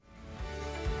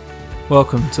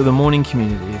Welcome to the morning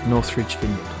community of Northridge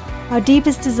Vineyard. Our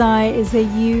deepest desire is that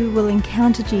you will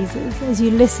encounter Jesus as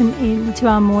you listen in to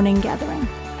our morning gathering.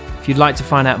 If you'd like to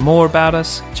find out more about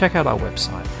us, check out our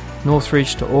website,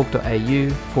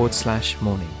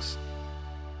 northridge.org.au/mornings.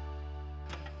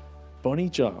 Bonnie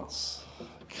Giles,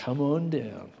 come on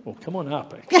down, or come on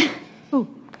up, actually. Oh,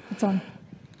 it's on.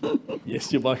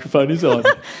 Yes, your microphone is on.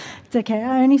 It's okay.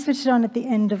 I only switched it on at the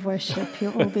end of worship.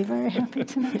 You'll all be very happy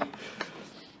to know.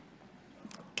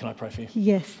 Can I pray for you?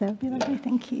 Yes, that would be lovely.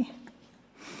 Thank you.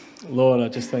 Lord, I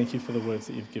just thank you for the words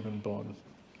that you've given Bon.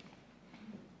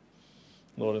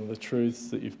 Lord, and the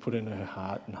truths that you've put in her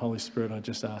heart. And Holy Spirit, I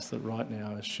just ask that right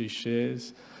now as she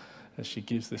shares, as she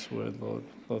gives this word, Lord,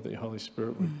 that your Holy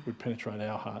Spirit would penetrate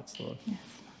our hearts, Lord. Yes.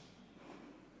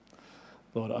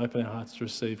 Lord, open our hearts to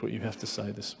receive what you have to say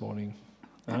this morning.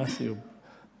 I ask that you'll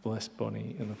bless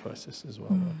Bonnie in the process as well,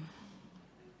 Lord.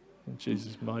 In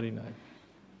Jesus' mighty name.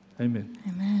 Amen.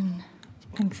 Amen.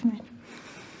 Thanks, mate.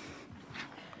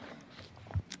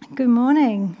 Good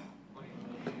morning.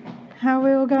 How are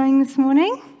we all going this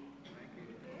morning?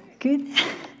 Good.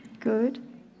 Good.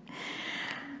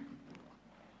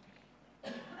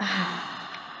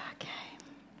 Okay.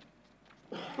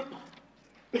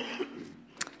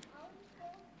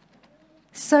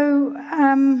 So,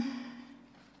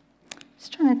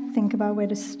 just trying to think about where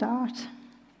to start.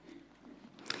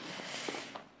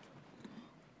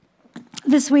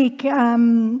 This week,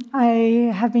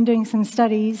 I have been doing some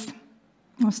studies.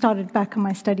 I started back on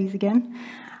my studies again.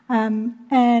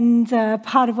 And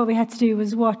part of what we had to do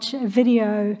was watch a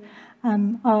video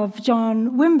of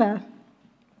John Wimber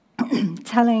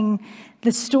telling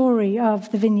the story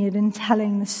of the vineyard and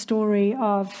telling the story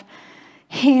of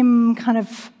him kind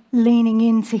of leaning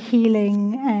into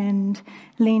healing and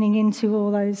leaning into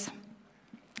all those,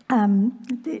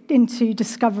 into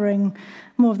discovering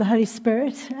more of the Holy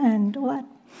Spirit and all that.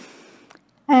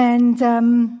 And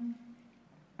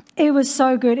it was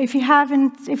so good. If you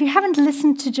haven't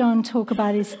listened to John talk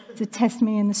about the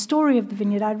testimony and the story of the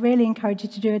vineyard, I'd really encourage you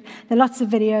to do it. There are lots of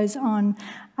videos on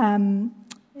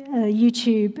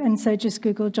YouTube, and so just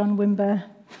Google John Wimber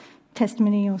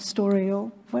testimony or story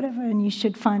or whatever, and you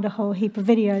should find a whole heap of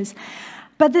videos.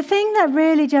 But the thing that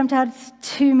really jumped out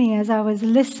to me as I was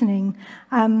listening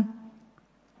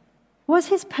was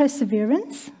his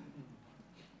perseverance.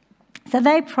 So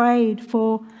they prayed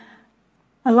for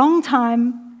a long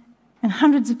time and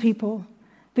hundreds of people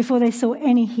before they saw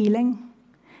any healing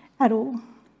at all.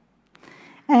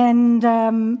 And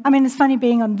it's funny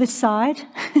being on this side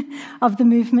of the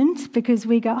movement because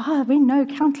we go, we know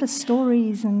countless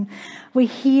stories and we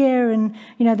hear and,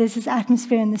 there's this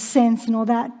atmosphere and the sense and all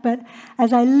that. But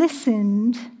as I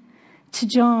listened to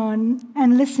John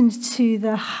and listened to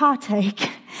the heartache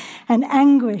and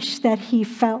anguish that he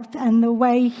felt and the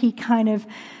way he kind of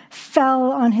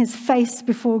fell on his face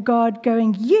before God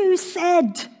going, you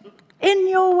said in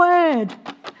your word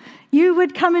you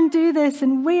would come and do this,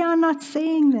 and we are not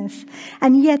seeing this.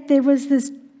 And yet there was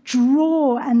this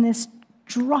draw and this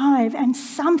drive and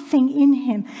something in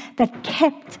him that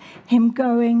kept him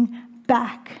going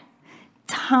back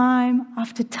time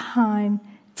after time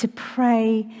to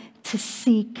pray, to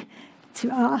seek, to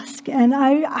ask. And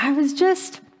I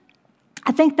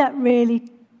think that really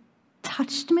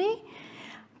touched me,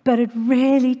 but it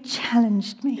really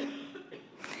challenged me.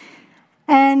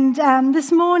 And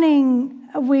this morning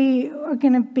we are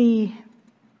going to be,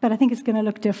 but I think it's going to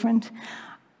look different.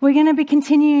 We're going to be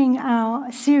continuing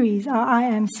our series, our I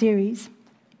Am series.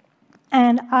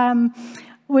 And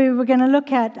we were going to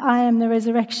look at I am the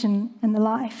resurrection and the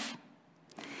life.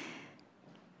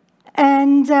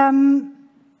 And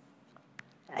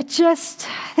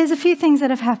there's a few things that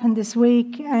have happened this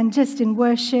week, and just in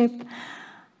worship,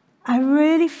 I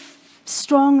really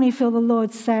strongly feel the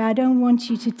Lord say, I don't want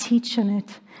you to teach on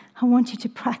it. I want you to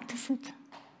practice it.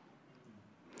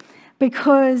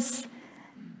 Because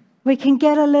we can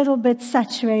get a little bit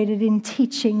saturated in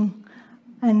teaching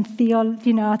and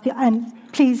theology, and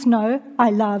please know,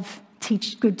 I love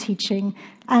good teaching.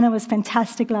 Anna was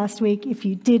fantastic last week. If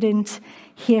you didn't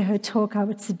hear her talk, I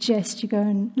would suggest you go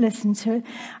and listen to it.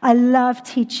 I love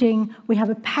teaching. We have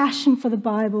a passion for the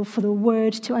Bible, for the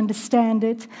Word, to understand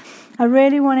it. I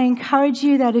really want to encourage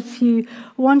you that if you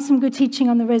want some good teaching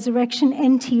on the resurrection,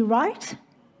 N.T. Wright,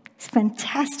 he's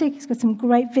fantastic. He's got some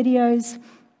great videos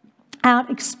out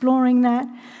exploring that.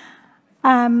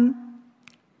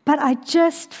 But I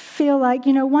just feel like,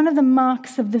 one of the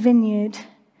marks of the vineyard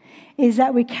is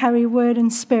that we carry word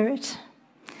and spirit.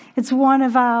 It's one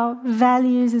of our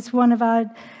values. It's one of our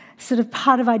sort of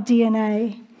part of our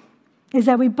DNA, is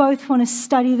that we both want to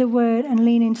study the word and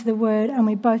lean into the word, and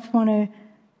we both want to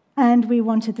and we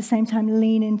want to at the same time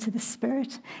lean into the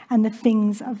Spirit and the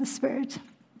things of the Spirit.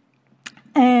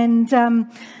 And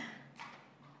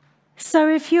so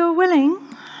if you're willing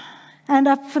and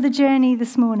up for the journey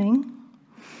this morning,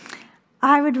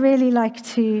 I would really like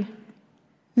to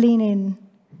lean in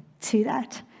to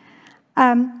that.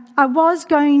 I was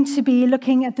going to be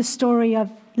looking at the story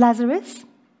of Lazarus.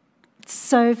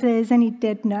 So if there's any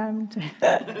dead, no.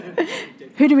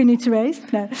 Who do we need to raise?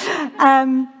 No.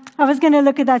 I was going to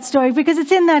look at that story because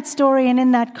it's in that story and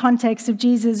in that context of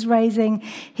Jesus raising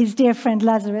his dear friend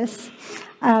Lazarus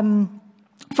from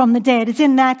the dead. It's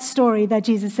in that story that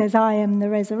Jesus says, I am the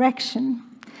resurrection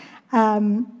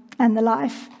and the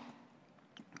life.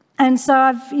 And so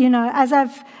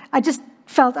I just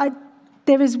felt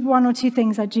there is one or two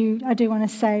things I do want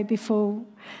to say before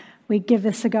we give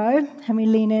this a go and we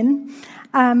lean in.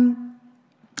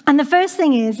 And the first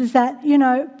thing is that,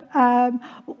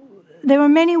 there were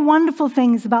many wonderful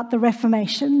things about the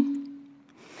Reformation.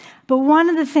 But one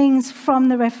of the things from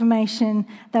the Reformation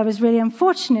that was really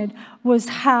unfortunate was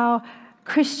how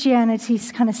Christianity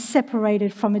kind of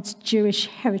separated from its Jewish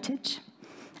heritage.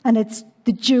 And it's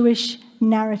the Jewish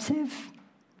narrative.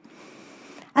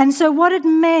 And so what it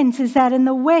meant is that in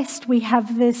the West we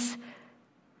have this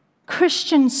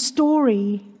Christian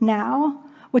story now,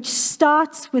 which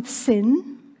starts with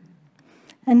sin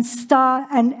and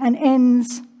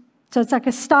ends. So it's like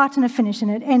a start and a finish, and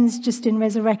it ends just in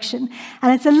resurrection.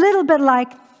 And it's a little bit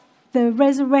like the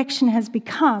resurrection has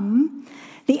become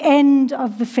the end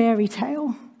of the fairy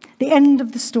tale, the end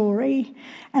of the story.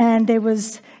 And there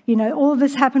was, all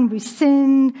this happened. We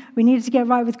sinned. We needed to get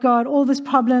right with God, all these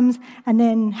problems, and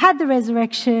then had the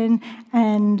resurrection,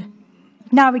 and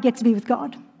now we get to be with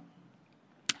God.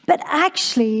 But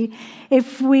actually,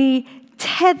 if we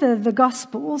tether the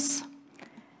Gospels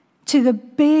to the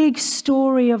big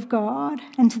story of God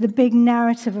and to the big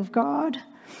narrative of God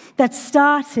that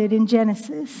started in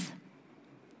Genesis,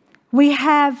 we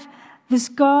have this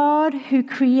God who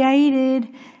created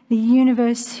the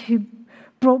universe, who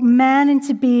brought man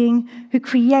into being, who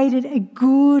created a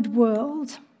good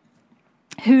world,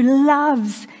 who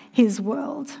loves his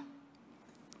world,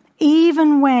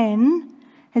 even when,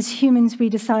 as humans, we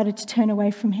decided to turn away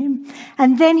from him.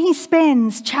 And then he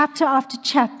spends chapter after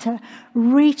chapter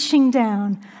reaching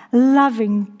down,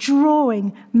 loving,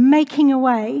 drawing, making a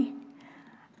way,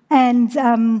 and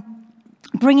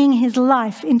bringing his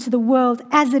life into the world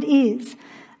as it is.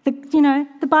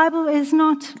 The Bible is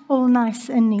not all nice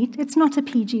and neat. It's not a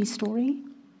PG story.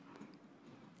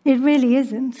 It really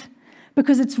isn't,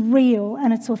 because it's real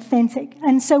and it's authentic.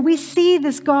 And so we see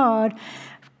this God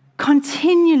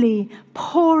continually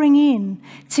pouring in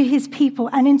to his people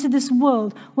and into this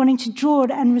world, wanting to draw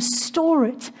it and restore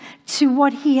it to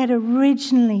what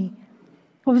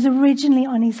was originally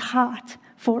on his heart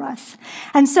for us.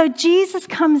 And so Jesus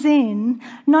comes in,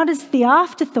 not as the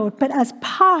afterthought, but as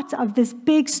part of this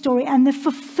big story and the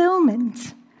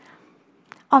fulfillment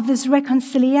of this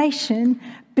reconciliation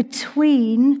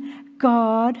between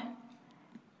God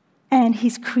and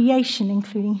his creation,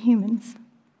 including humans.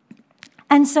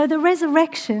 And so the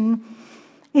resurrection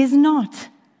is not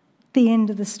the end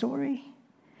of the story.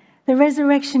 The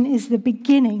resurrection is the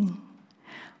beginning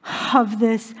of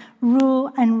this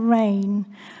rule and reign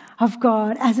of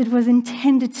God as it was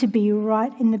intended to be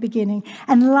right in the beginning.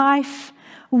 And life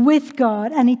with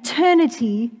God and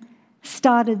eternity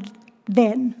started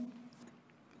then.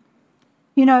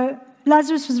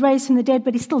 Lazarus was raised from the dead,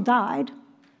 but he still died.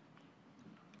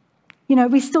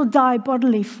 We still die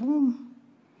bodily form.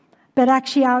 But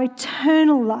actually our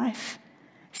eternal life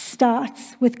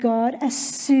starts with God as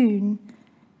soon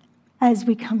as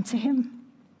we come to him.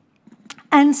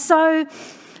 And so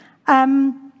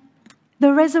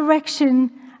the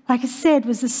resurrection, like I said,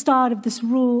 was the start of this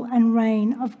rule and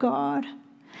reign of God.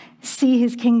 See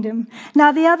his kingdom.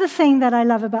 Now, the other thing that I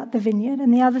love about the vineyard,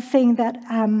 and the other thing that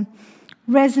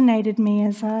resonated me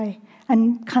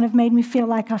and kind of made me feel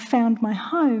like I found my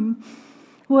home,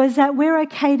 was that we're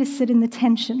okay to sit in the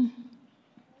tension.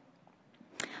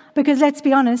 Because let's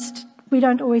be honest, we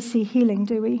don't always see healing,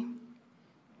 do we?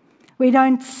 We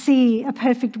don't see a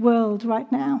perfect world right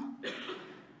now.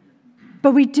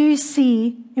 But we do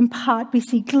see, in part, we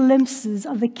see glimpses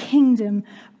of the kingdom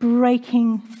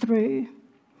breaking through.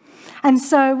 And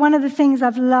so one of the things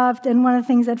I've loved, and one of the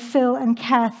things that Phil and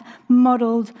Kath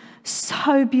modeled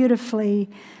so beautifully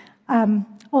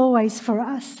always for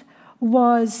us,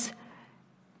 was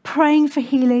praying for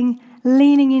healing,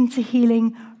 leaning into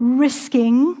healing,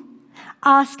 risking,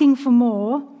 asking for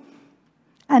more,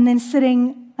 and then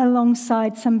sitting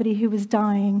alongside somebody who was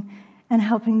dying and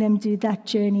helping them do that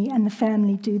journey and the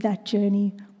family do that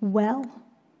journey well.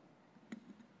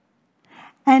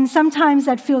 And sometimes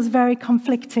that feels very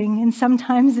conflicting, and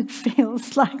sometimes it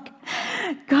feels like,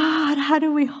 God, how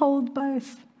do we hold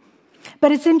both?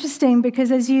 But it's interesting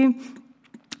because as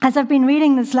I've been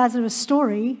reading this Lazarus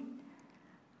story,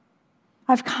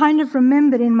 I've kind of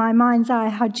remembered in my mind's eye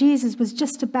how Jesus was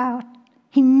just about,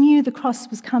 he knew the cross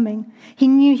was coming. He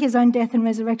knew his own death and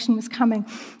resurrection was coming.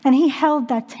 And he held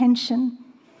that tension.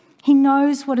 He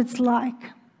knows what it's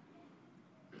like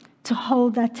to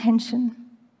hold that tension.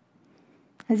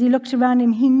 As he looked around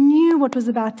him, he knew what was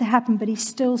about to happen, but he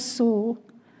still saw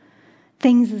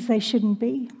things as they shouldn't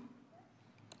be.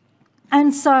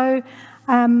 And so,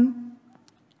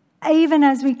 even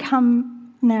as we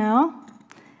come now,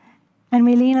 and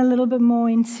we lean a little bit more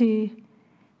into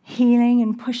healing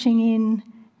and pushing in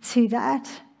to that,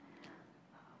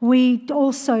 we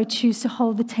also choose to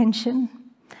hold the tension.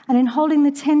 And in holding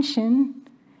the tension,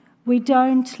 we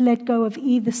don't let go of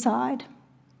either side.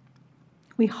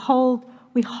 We hold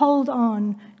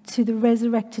on to the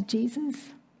resurrected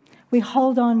Jesus. We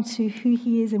hold on to who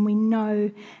he is, and we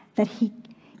know that he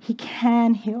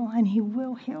can heal and he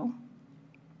will heal.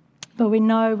 But we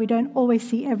know we don't always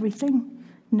see everything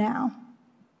now.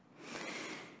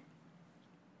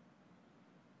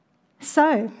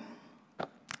 So,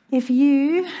 if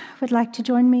you would like to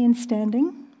join me in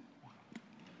standing.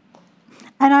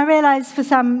 And I realize for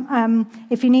some,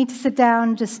 if you need to sit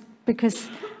down just because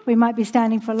we might be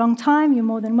standing for a long time, you're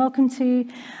more than welcome to.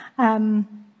 But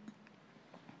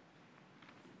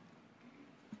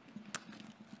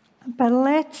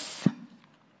let's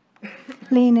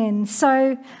lean in.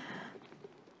 So,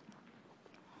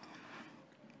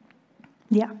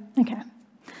 yeah, okay.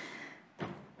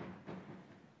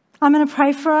 I'm going to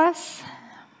pray for us.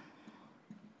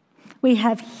 We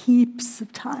have heaps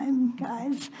of time,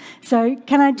 guys. So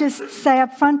can I just say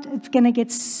up front, it's going to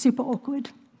get super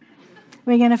awkward.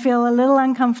 We're going to feel a little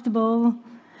uncomfortable.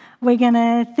 We're going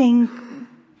to think,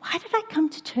 why did I come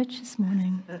to church this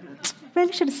morning?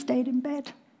 Really should have stayed in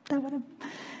bed.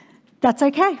 That's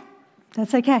okay.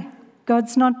 That's okay.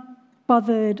 God's not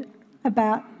bothered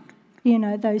about,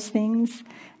 those things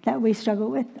that we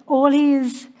struggle with. All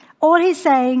he's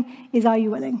saying is, are you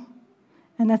willing?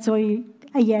 And that's all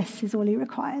a yes is all he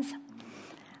requires.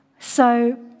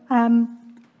 So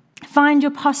find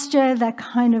your posture that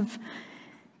kind of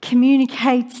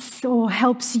communicates or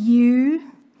helps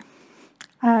you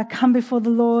come before the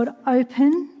Lord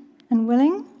open and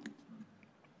willing.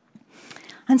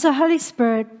 And so, Holy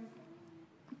Spirit,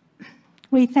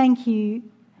 we thank you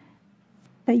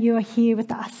that you are here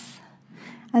with us.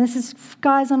 And this is,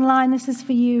 guys online, this is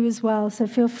for you as well. So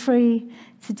feel free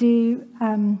to do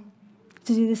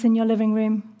this in your living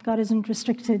room. God isn't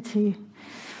restricted to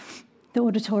the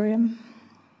auditorium.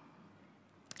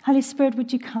 Holy Spirit,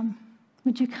 would you come?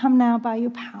 Would you come now by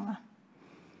your power?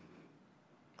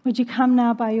 Would you come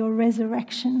now by your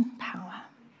resurrection power?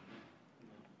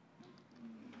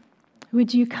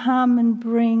 Would you come and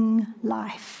bring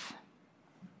life?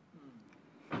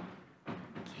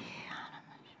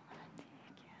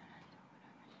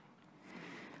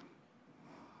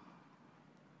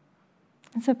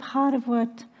 And so part of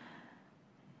what I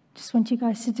just want you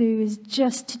guys to do is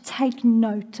just to take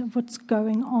note of what's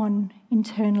going on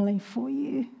internally for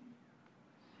you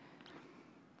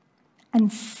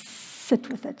and sit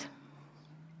with it.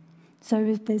 So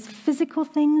if there's physical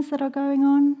things that are going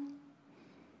on,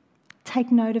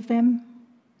 take note of them.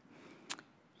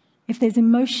 If there's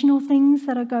emotional things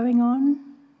that are going on,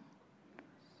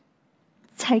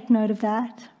 take note of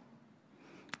that.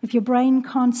 If your brain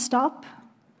can't stop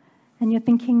and you're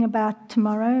thinking about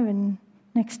tomorrow and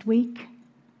next week,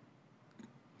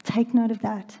 take note of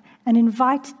that and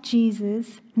invite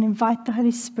Jesus and invite the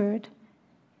Holy Spirit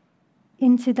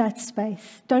into that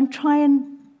space. Don't try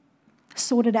and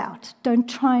sort it out. Don't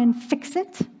try and fix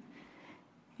it.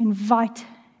 Invite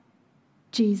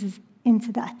Jesus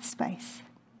into that space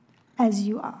as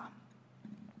you are.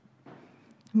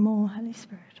 More Holy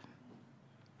Spirit.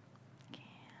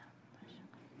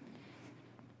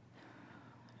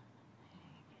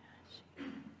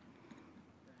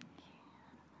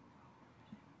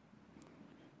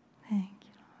 Thank you,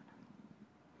 Lord.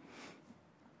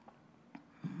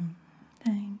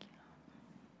 Thank you.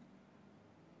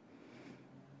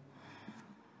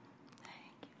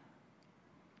 Thank you.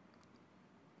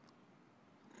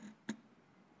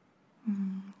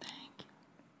 Thank you.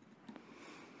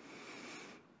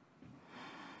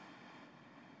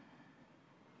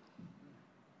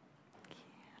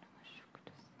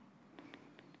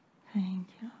 Thank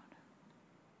you, Lord.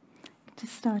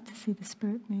 Just start to see the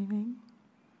Spirit moving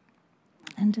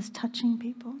and just touching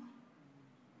people.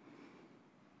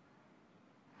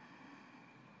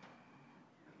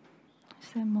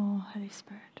 So more Holy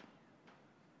Spirit.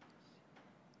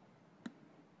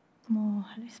 More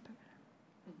Holy Spirit.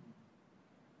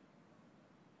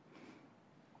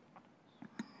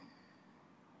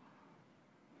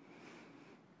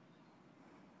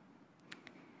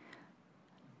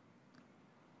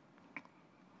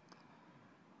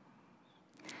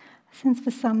 I sense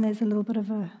for some there's a little bit of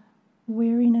a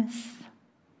weariness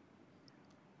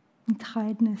and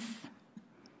tiredness.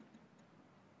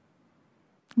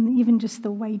 And even just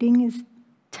the waiting is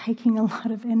taking a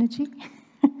lot of energy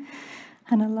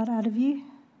and a lot out of you.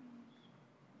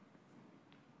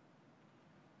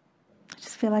 I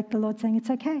just feel like the Lord's saying, it's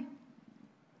okay.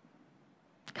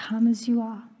 Come as you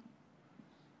are.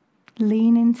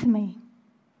 Lean into me.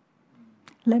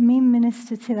 Let me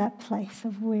minister to that place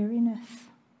of weariness.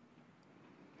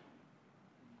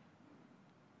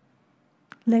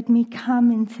 Let me come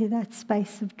into that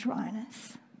space of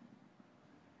dryness.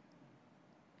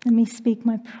 Let me speak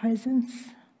my presence.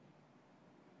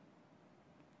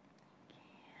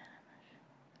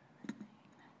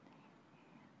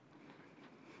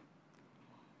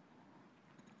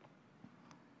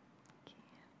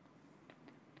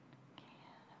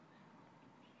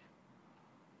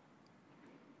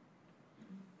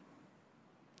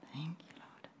 Thank you,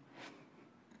 Lord.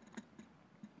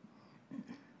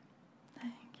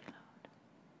 Thank you, Lord.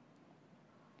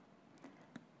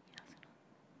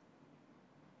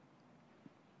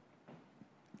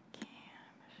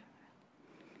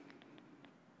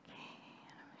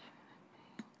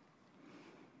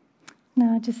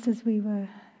 Now, just as we were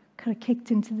kind of kicked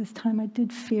into this time, I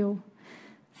did feel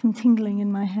some tingling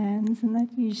in my hands, and that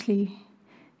usually,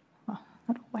 well,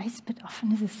 not always, but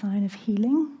often is a sign of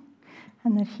healing,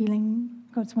 and that healing,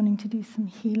 God's wanting to do some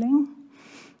healing.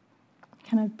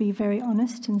 Can I be very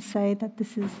honest and say that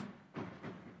this is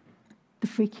the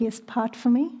freakiest part for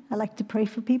me? I like to pray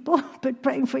for people, but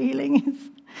praying for healing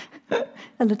is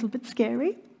a little bit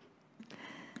scary.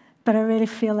 But I really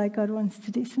feel like God wants to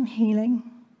do some healing.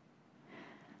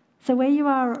 So where you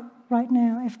are right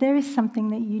now, if there is something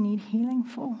that you need healing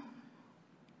for,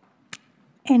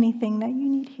 anything that you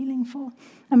need healing for,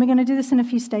 and we're going to do this in a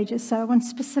few stages, so I want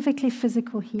specifically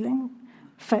physical healing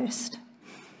first.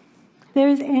 If there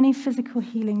is any physical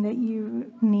healing that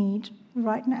you need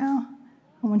right now,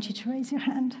 I want you to raise your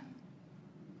hand.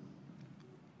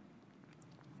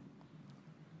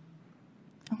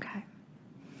 Okay.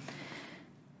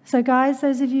 So guys,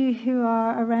 those of you who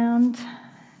are around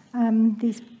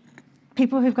these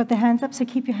people who've got their hands up, so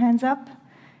keep your hands up.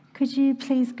 Could you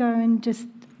please go and just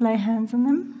lay hands on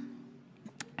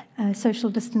them, social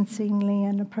distancingly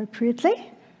and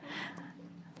appropriately.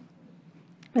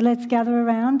 But let's gather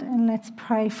around and let's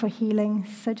pray for healing.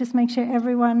 So just make sure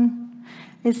everyone,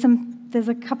 there's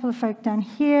a couple of folk down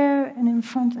here and in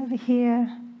front over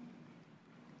here,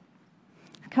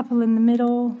 a couple in the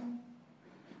middle,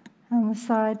 on the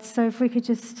side. So if we could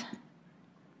so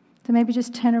maybe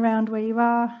just turn around where you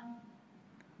are.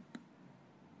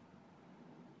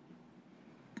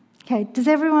 Okay, does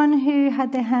everyone who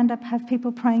had their hand up have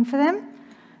people praying for them?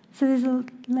 So there's a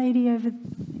lady over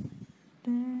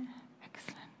there.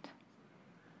 Excellent.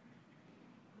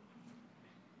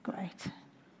 Great.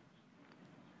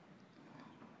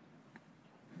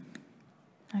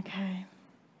 Okay.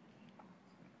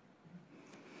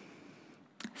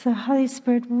 So Holy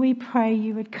Spirit, we pray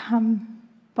you would come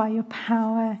by your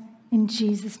power in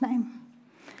Jesus' name.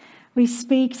 We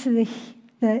speak to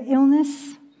the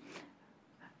illness.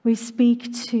 We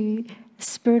speak to the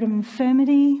spirit of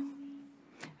infirmity.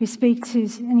 We speak to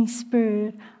any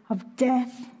spirit of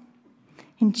death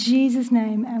in Jesus'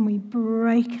 name, and we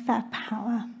break that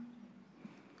power.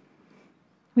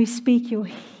 We speak your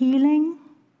healing.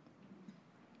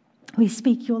 We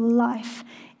speak your life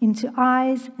into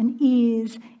eyes and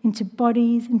ears, into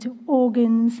bodies, into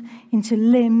organs, into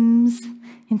limbs,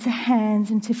 into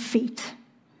hands, into feet.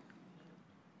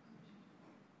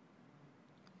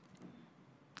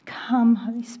 Come,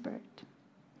 Holy Spirit.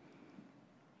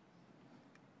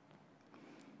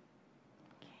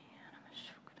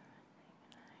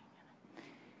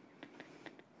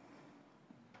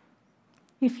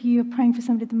 If you're praying for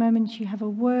somebody at the moment, you have a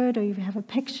word or you have a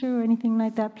picture or anything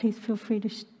like that, please feel free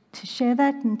to share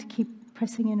that and to keep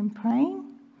pressing in and praying.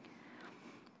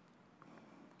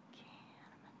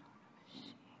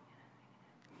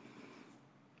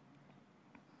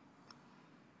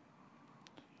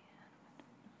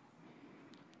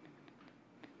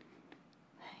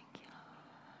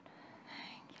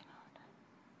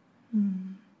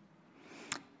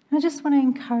 I just want to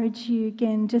encourage you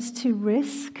again just to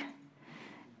risk.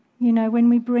 You know, when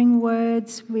we bring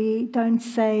words, we don't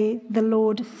say, the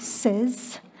Lord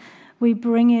says. we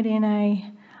bring it in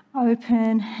a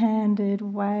open-handed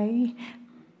way.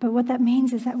 But what that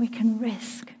means is that we can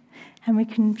risk and we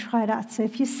can try it out. So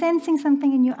if you're sensing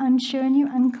something and you're unsure and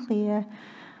you're unclear,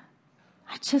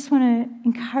 I just want to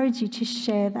encourage you to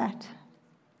share that.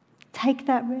 Take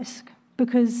that risk,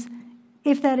 because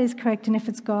if that is correct and if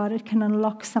it's God, it can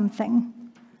unlock something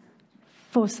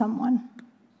for someone.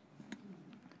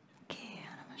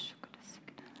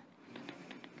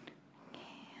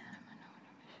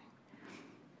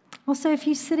 Also, if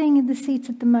you're sitting in the seats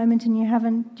at the moment and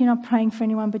you're not praying for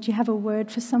anyone, but you have a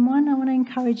word for someone, I want to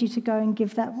encourage you to go and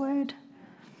give that word.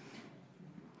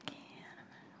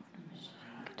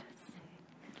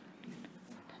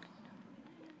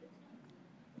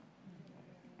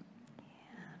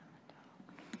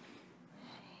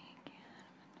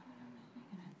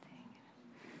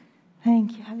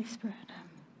 Thank you, Holy Spirit.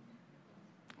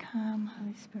 Come,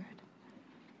 Holy Spirit.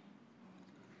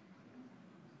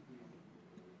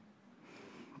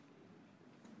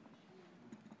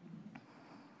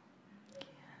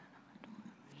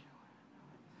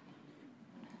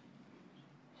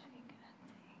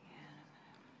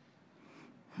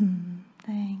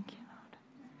 Thank you, Lord.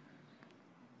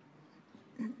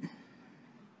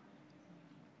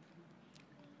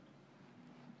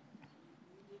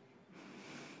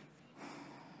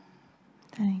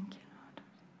 Thank you, Lord.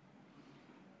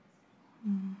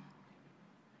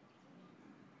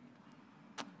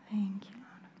 Thank you,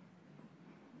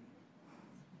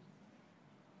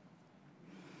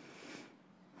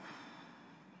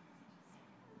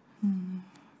 Lord.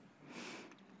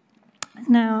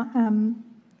 Now,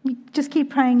 you just keep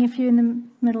praying. If you're in the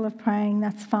middle of praying,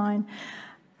 that's fine.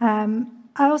 I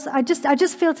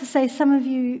just feel to say some of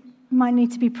you might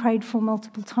need to be prayed for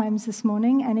multiple times this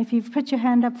morning. And if you've put your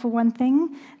hand up for one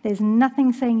thing, there's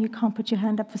nothing saying you can't put your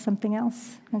hand up for something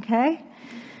else, okay?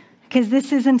 Because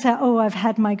this isn't I've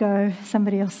had my go,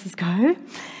 somebody else's go.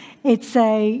 It's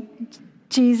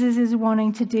Jesus is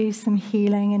wanting to do some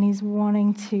healing, and he's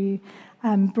wanting to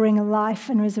bring a life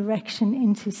and resurrection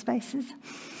into spaces.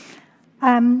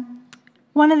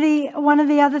 One of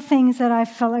the other things that I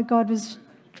felt like God was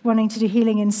wanting to do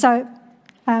healing in. So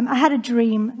I had a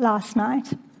dream last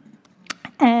night,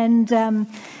 and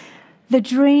the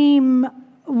dream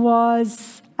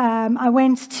was I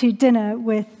went to dinner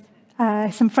with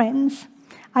some friends.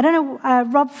 I don't know,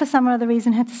 Rob for some other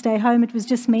reason had to stay home. It was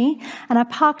just me, and I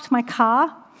parked my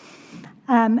car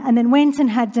and then went and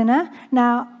had dinner.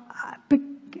 Now,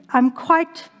 I'm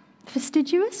quite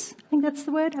fastidious, I think that's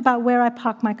the word, about where I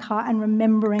park my car and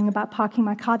remembering about parking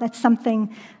my car. That's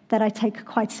something that I take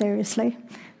quite seriously,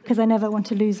 because I never want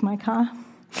to lose my car.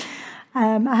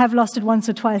 I have lost it once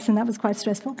or twice, and that was quite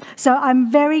stressful. So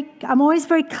I'm always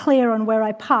very clear on where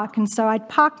I park. And so I'd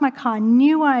parked my car,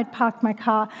 knew I had parked my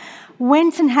car,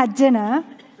 went and had dinner.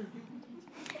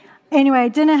 Anyway,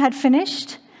 dinner had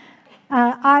finished.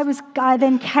 I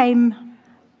then came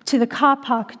to the car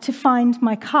park to find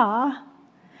my car,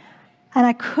 and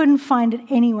I couldn't find it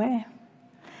anywhere.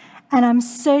 And I'm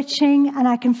searching, and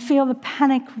I can feel the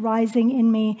panic rising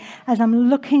in me as I'm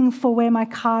looking for where my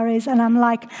car is. And I'm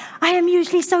like, I am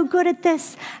usually so good at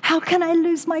this. How can I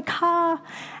lose my car?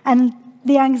 And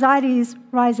the anxiety is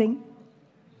rising.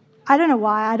 I don't know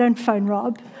why. I don't phone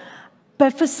Rob.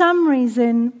 But for some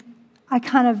reason, I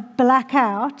kind of black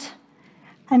out.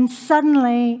 And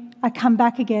suddenly, I come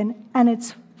back again, and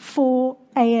it's 4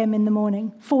 a.m. in the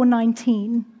morning,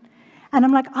 4:19. And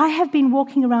I'm like, I have been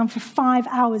walking around for 5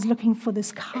 hours looking for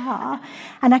this car,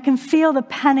 and I can feel the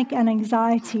panic and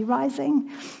anxiety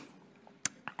rising.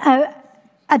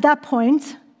 At that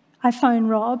point, I phone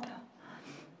Rob,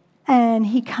 and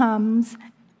he comes,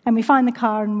 and we find the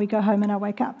car, and we go home, and I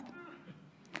wake up.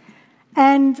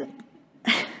 And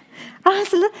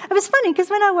it was funny, because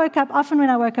when I woke up, often when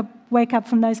I wake up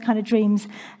from those kind of dreams,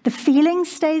 the feeling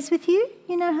stays with you.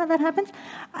 You know how that happens?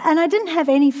 And I didn't have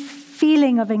any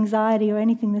feeling of anxiety or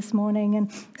anything this morning.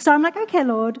 And so I'm like, okay,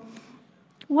 Lord,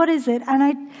 what is it?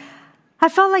 And I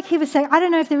felt like he was saying, I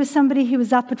don't know if there was somebody who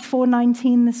was up at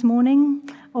 4:19 this morning,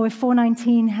 or if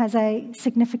 4:19 has a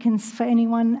significance for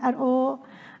anyone at all.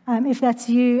 If that's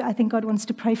you, I think God wants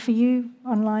to pray for you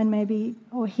online maybe,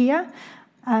 or here.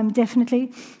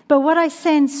 Definitely. But what I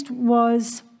sensed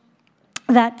was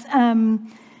that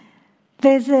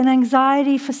there's an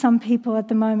anxiety for some people at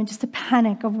the moment, just a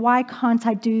panic of, why can't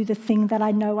I do the thing that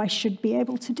I know I should be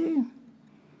able to do?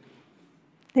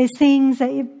 There's things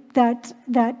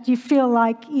that you feel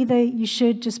like either you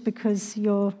should just because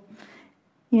you're,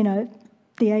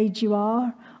 the age you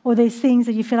are, or there's things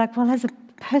that you feel like, well, as a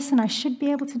person, I should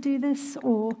be able to do this,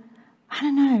 or I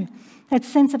don't know. That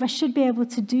sense of I should be able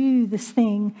to do this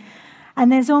thing.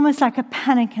 And there's almost like a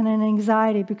panic and an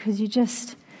anxiety because you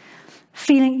just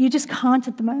can't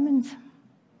at the moment.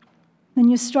 And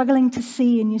you're struggling to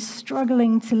see and you're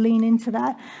struggling to lean into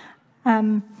that.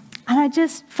 And I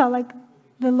just felt like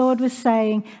the Lord was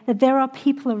saying that there are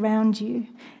people around you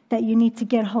that you need to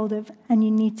get hold of and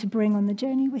you need to bring on the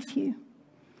journey with you.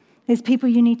 There's people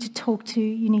you need to talk to,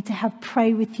 you need to have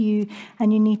pray with you,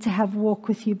 and you need to have walk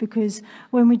with you, because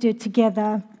when we do it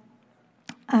together,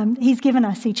 He's given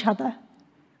us each other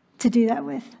to do that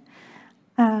with.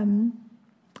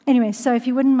 Anyway, so if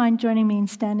you wouldn't mind joining me in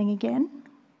standing again.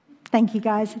 Thank you,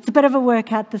 guys. It's a bit of a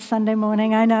workout this Sunday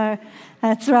morning, I know.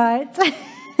 That's right.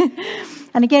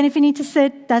 And again, if you need to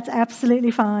sit, that's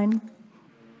absolutely fine.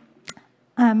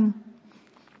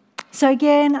 So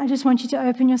again, I just want you to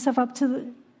open yourself up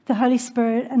to the Holy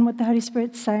Spirit and what the Holy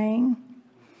Spirit's saying.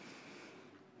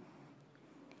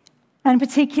 And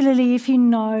particularly if you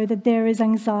know that there is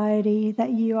anxiety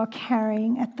that you are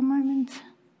carrying at the moment.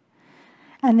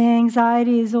 And the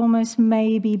anxiety is almost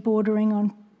maybe bordering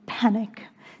on panic.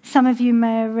 Some of you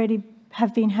may already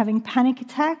have been having panic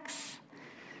attacks.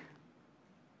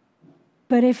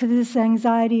 But if this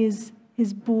anxiety is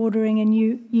bordering and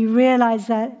you're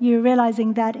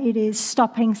realizing that it is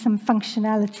stopping some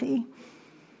functionality,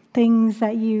 things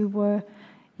that you were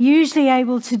usually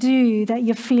able to do that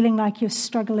you're feeling like you're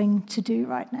struggling to do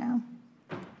right now.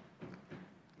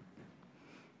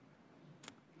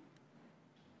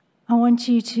 I want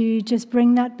you to just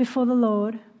bring that before the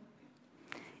Lord.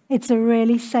 It's a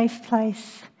really safe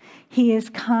place. He is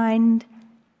kind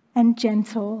and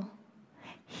gentle.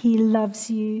 He loves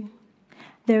you.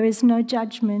 There is no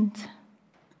judgment.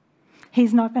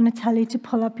 He's not going to tell you to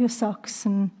pull up your socks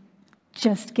and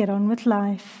just get on with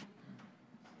life.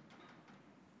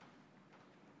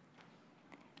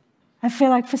 I feel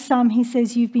like for some, he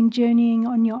says, you've been journeying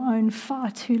on your own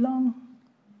far too long.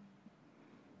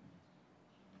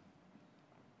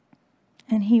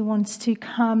 And he wants to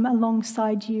come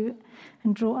alongside you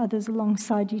and draw others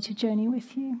alongside you to journey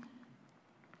with you.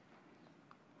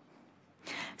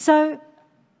 So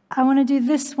I want to do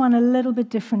this one a little bit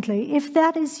differently. If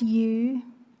that is you,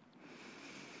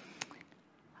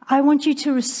 I want you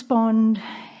to respond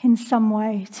in some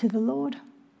way to the Lord.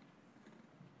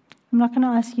 I'm not going to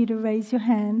ask you to raise your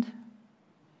hand,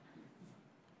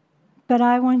 but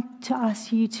I want to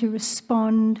ask you to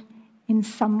respond in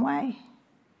some way.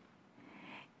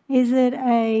 Is it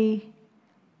a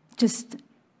just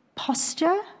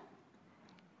posture?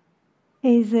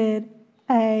 Is it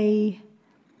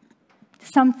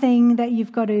something that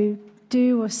you've got to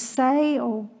do or say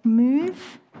or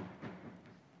move?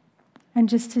 And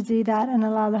just to do that and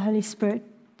allow the Holy Spirit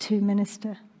to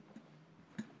minister.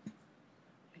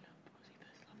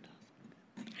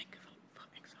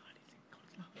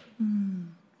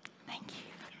 Thank you.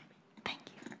 Thank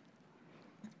you.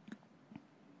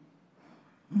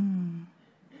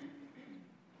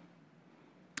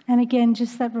 And again,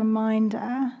 just that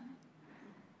reminder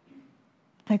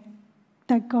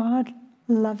that God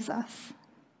loves us.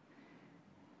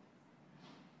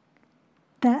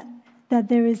 That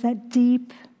there is that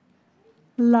deep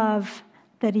love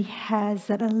that He has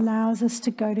that allows us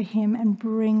to go to Him and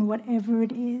bring whatever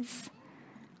it is.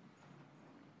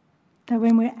 That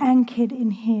when we're anchored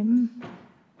in Him,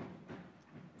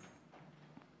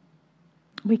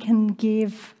 we can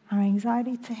give our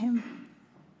anxiety to Him.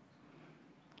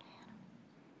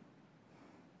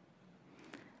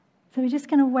 So we're just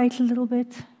going to wait a little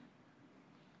bit.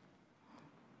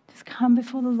 Just come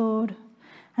before the Lord.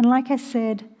 And like I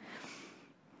said,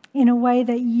 in a way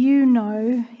that you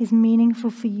know is meaningful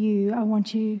for you, I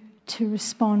want you to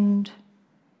respond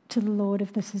to the Lord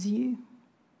if this is you.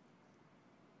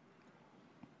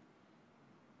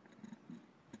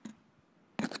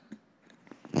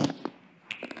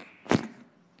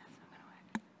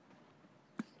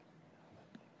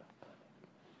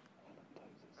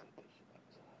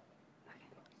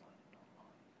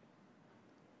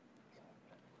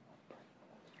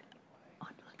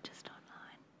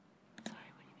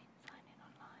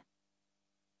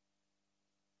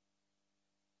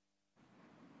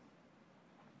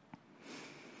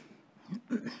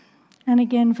 And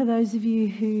again, for those of you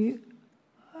who,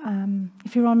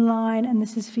 if you're online and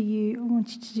this is for you, I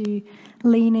want you to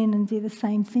lean in and do the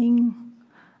same thing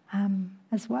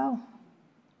as well.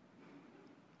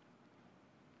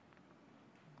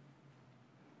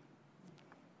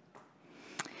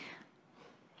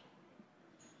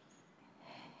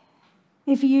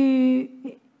 If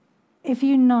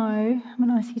you know, I'm going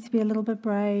to ask you to be a little bit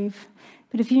brave,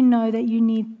 but if you know that you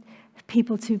need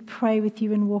people to pray with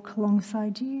you and walk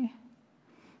alongside you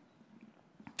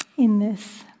in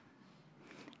this,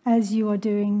 as you are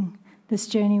doing this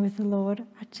journey with the Lord,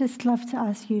 I'd just love to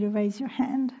ask you to raise your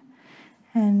hand,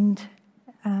 and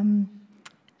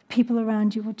people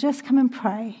around you will just come and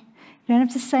pray. You don't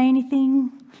have to say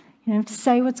anything. You don't have to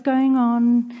say what's going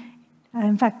on.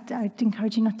 In fact, I'd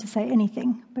encourage you not to say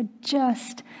anything, but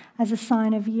just as a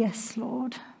sign of, yes,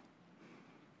 Lord.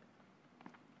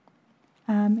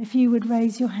 If you would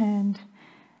raise your hand,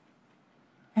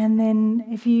 and then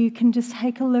if you can just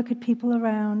take a look at people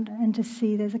around and just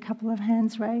see there's a couple of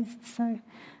hands raised. So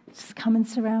just come and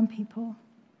surround people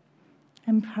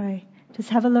and pray. Just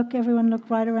have a look, everyone look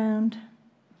right around.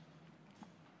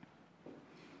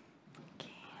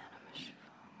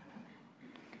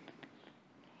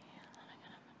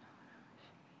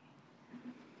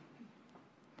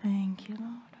 Thank you,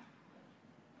 Lord.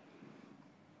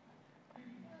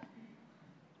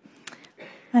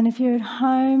 And if you're at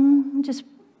home, just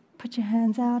put your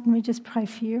hands out and we just pray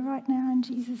for you right now in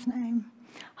Jesus' name.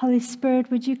 Holy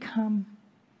Spirit, would you come?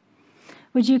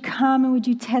 Would you come and would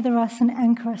you tether us and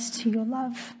anchor us to your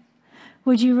love?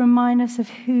 Would you remind us of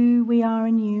who we are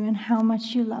in you and how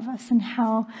much you love us and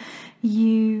how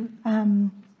you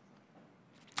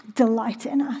delight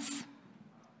in us?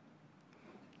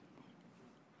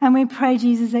 And we pray,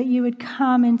 Jesus, that you would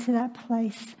come into that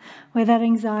place where that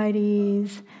anxiety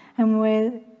is and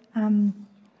where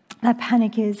that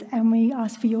panic is, and we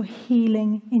ask for your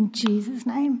healing in Jesus'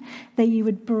 name, that you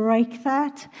would break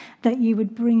that you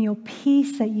would bring your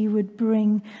peace, that you would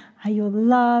bring your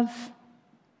love.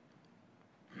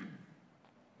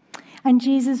 And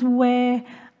Jesus, where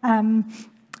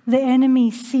the enemy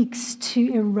seeks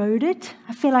to erode it,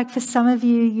 I feel like for some of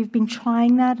you, you've been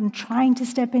trying that and trying to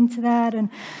step into that, and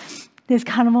there's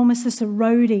kind of almost this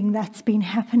eroding that's been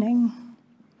happening.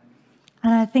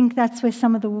 And I think that's where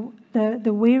some of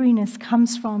the weariness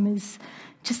comes from, is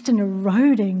just an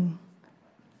eroding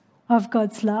of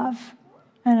God's love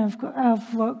and of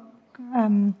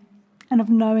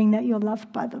knowing that you're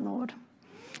loved by the Lord.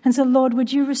 And so, Lord,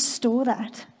 would you restore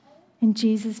that in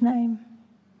Jesus' name?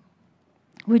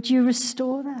 Would you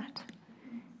restore that?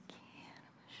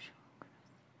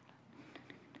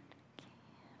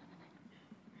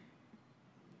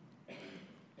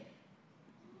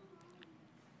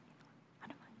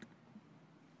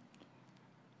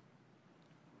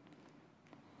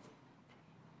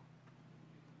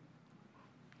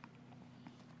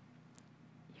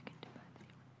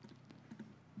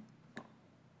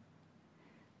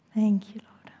 Thank you,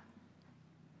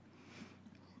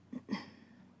 Lord.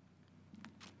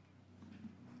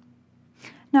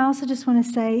 Now, I also just want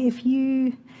to say, if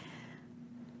you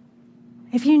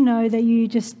know that you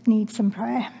just need some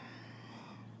prayer,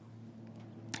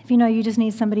 if you know you just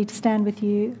need somebody to stand with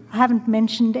you, I haven't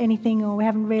mentioned anything, or we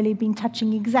haven't really been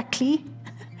touching exactly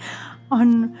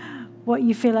on what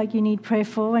you feel like you need prayer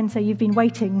for, and so you've been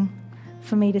waiting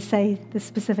for me to say the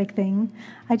specific thing.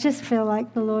 I just feel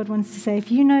like the Lord wants to say, if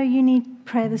you know you need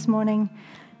prayer this morning,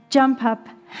 jump up,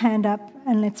 hand up,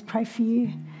 and let's pray for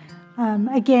you.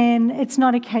 Again, it's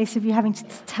not a case of you having to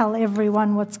tell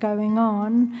everyone what's going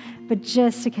on, but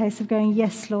just a case of going,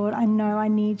 yes, Lord, I know I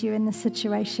need you in this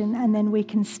situation, and then we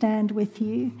can stand with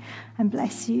you and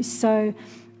bless you. So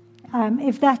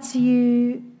if that's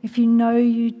you, if you know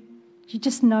you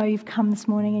just know you've come this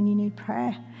morning and you need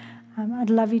prayer, I'd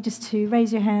love you just to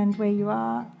raise your hand where you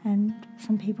are, and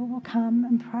some people will come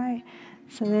and pray.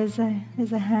 So there's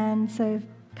a hand, so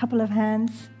a couple of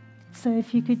hands. So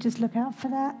if you could just look out for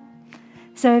that.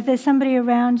 So if there's somebody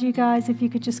around you guys, if you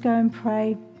could just go and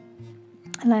pray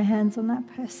and lay hands on that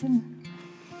person.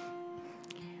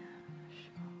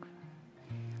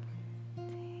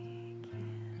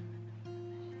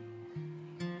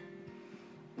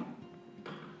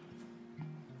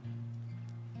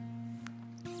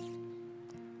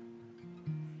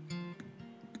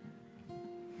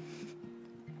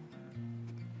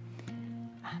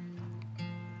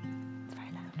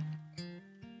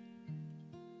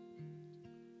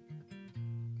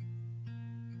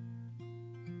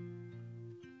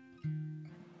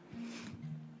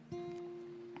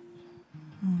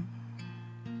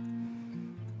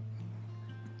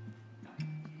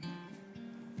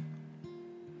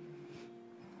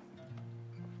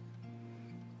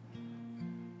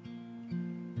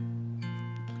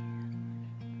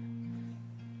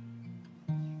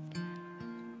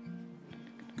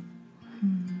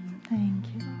 Thank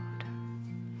you, Lord.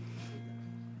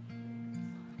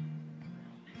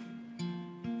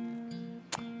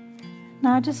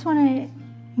 Now, I just want to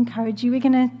encourage you.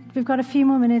 We've got a few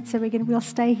more minutes, so we'll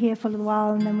stay here for a little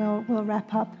while, and then we'll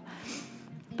wrap up.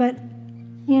 But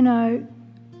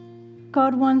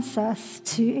God wants us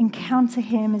to encounter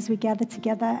him as we gather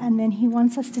together, and then he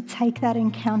wants us to take that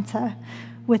encounter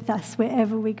with us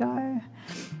wherever we go.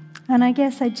 And I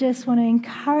guess I just want to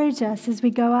encourage us as we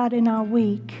go out in our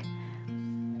week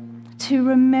to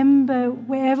remember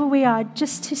wherever we are,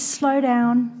 just to slow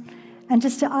down and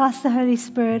just to ask the Holy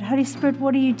Spirit, Holy Spirit,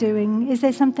 what are you doing? Is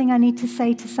there something I need to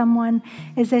say to someone?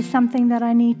 Is there something that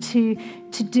I need to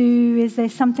do? Is there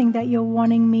something that you're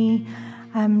wanting me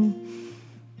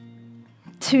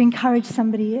to encourage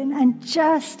somebody in? And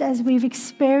just as we've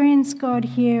experienced God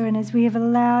here and as we have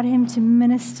allowed him to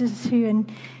minister to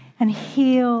and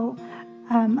heal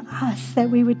us, that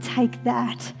we would take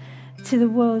that to the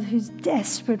world who's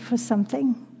desperate for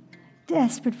something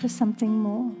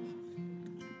more.